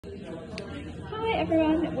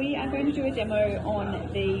everyone, we are going to do a demo on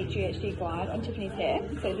the GHD Glide on Tiffany's hair.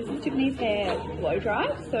 So this is Tiffany's hair blow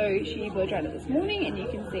dried. So she blow dried it this morning and you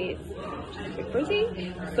can see it's just a bit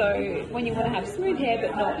frizzy. So when you want to have smooth hair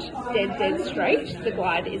but not dead straight, the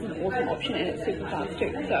Glide is an awesome option and it's super fast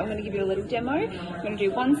too. So I'm going to give you a little demo. I'm going to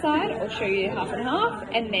do one side, I'll show you half and half,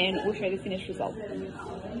 and then we'll show you the finished result.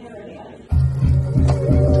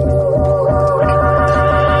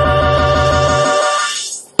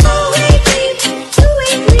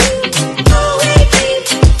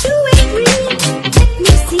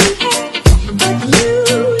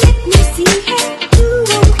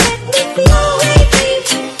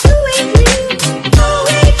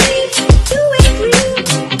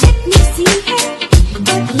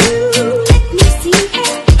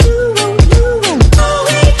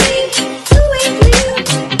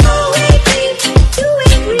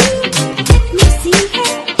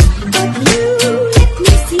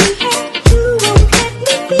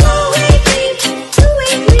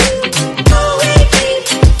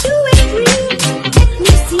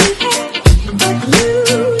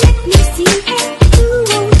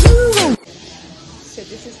 So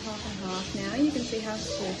this is half and half now. You can see how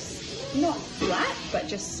it's not flat, but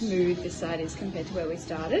just smooth this side is compared to where we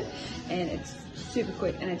started. And it's super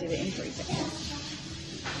quick, and I did it in 3 seconds.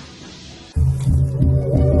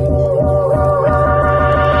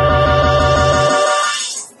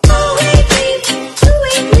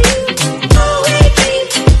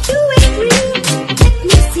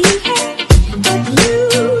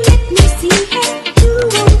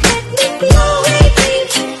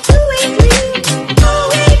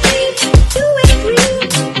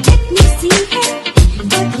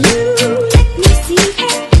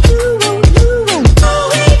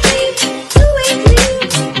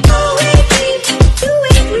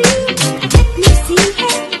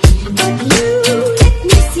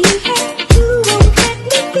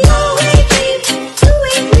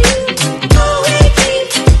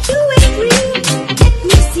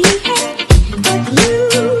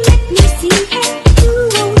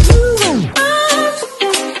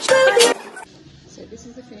 This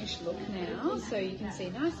is the finished look now, so you can see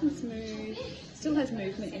nice and smooth, still has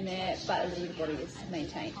movement in there, but a little bit of body is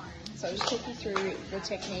maintained. So I'll just talk you through the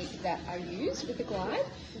technique that I used with the Glide.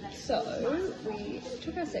 So we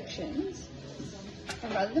took our sections,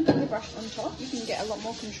 and rather than putting the brush on top, you can get a lot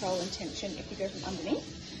more control and tension if you go from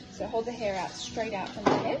underneath. So hold the hair out straight out from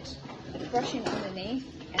the head, brush in underneath,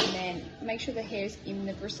 and then make sure the hair's in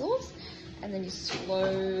the bristles, and then you're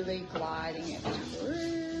slowly gliding it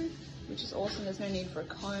through, which is awesome. There's no need for a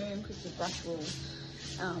comb because the brush will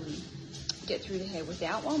get through the hair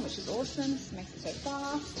without one, which is awesome. This makes it so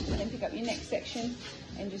fast. And then pick up your next section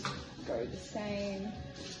and just go the same.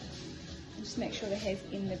 And just make sure the hair's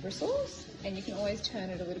in the bristles, and you can always turn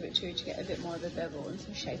it a little bit too to get a bit more of a bevel and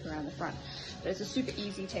some shape around the front. But it's a super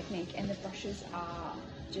easy technique, and the brushes are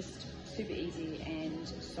just super easy and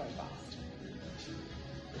so fast.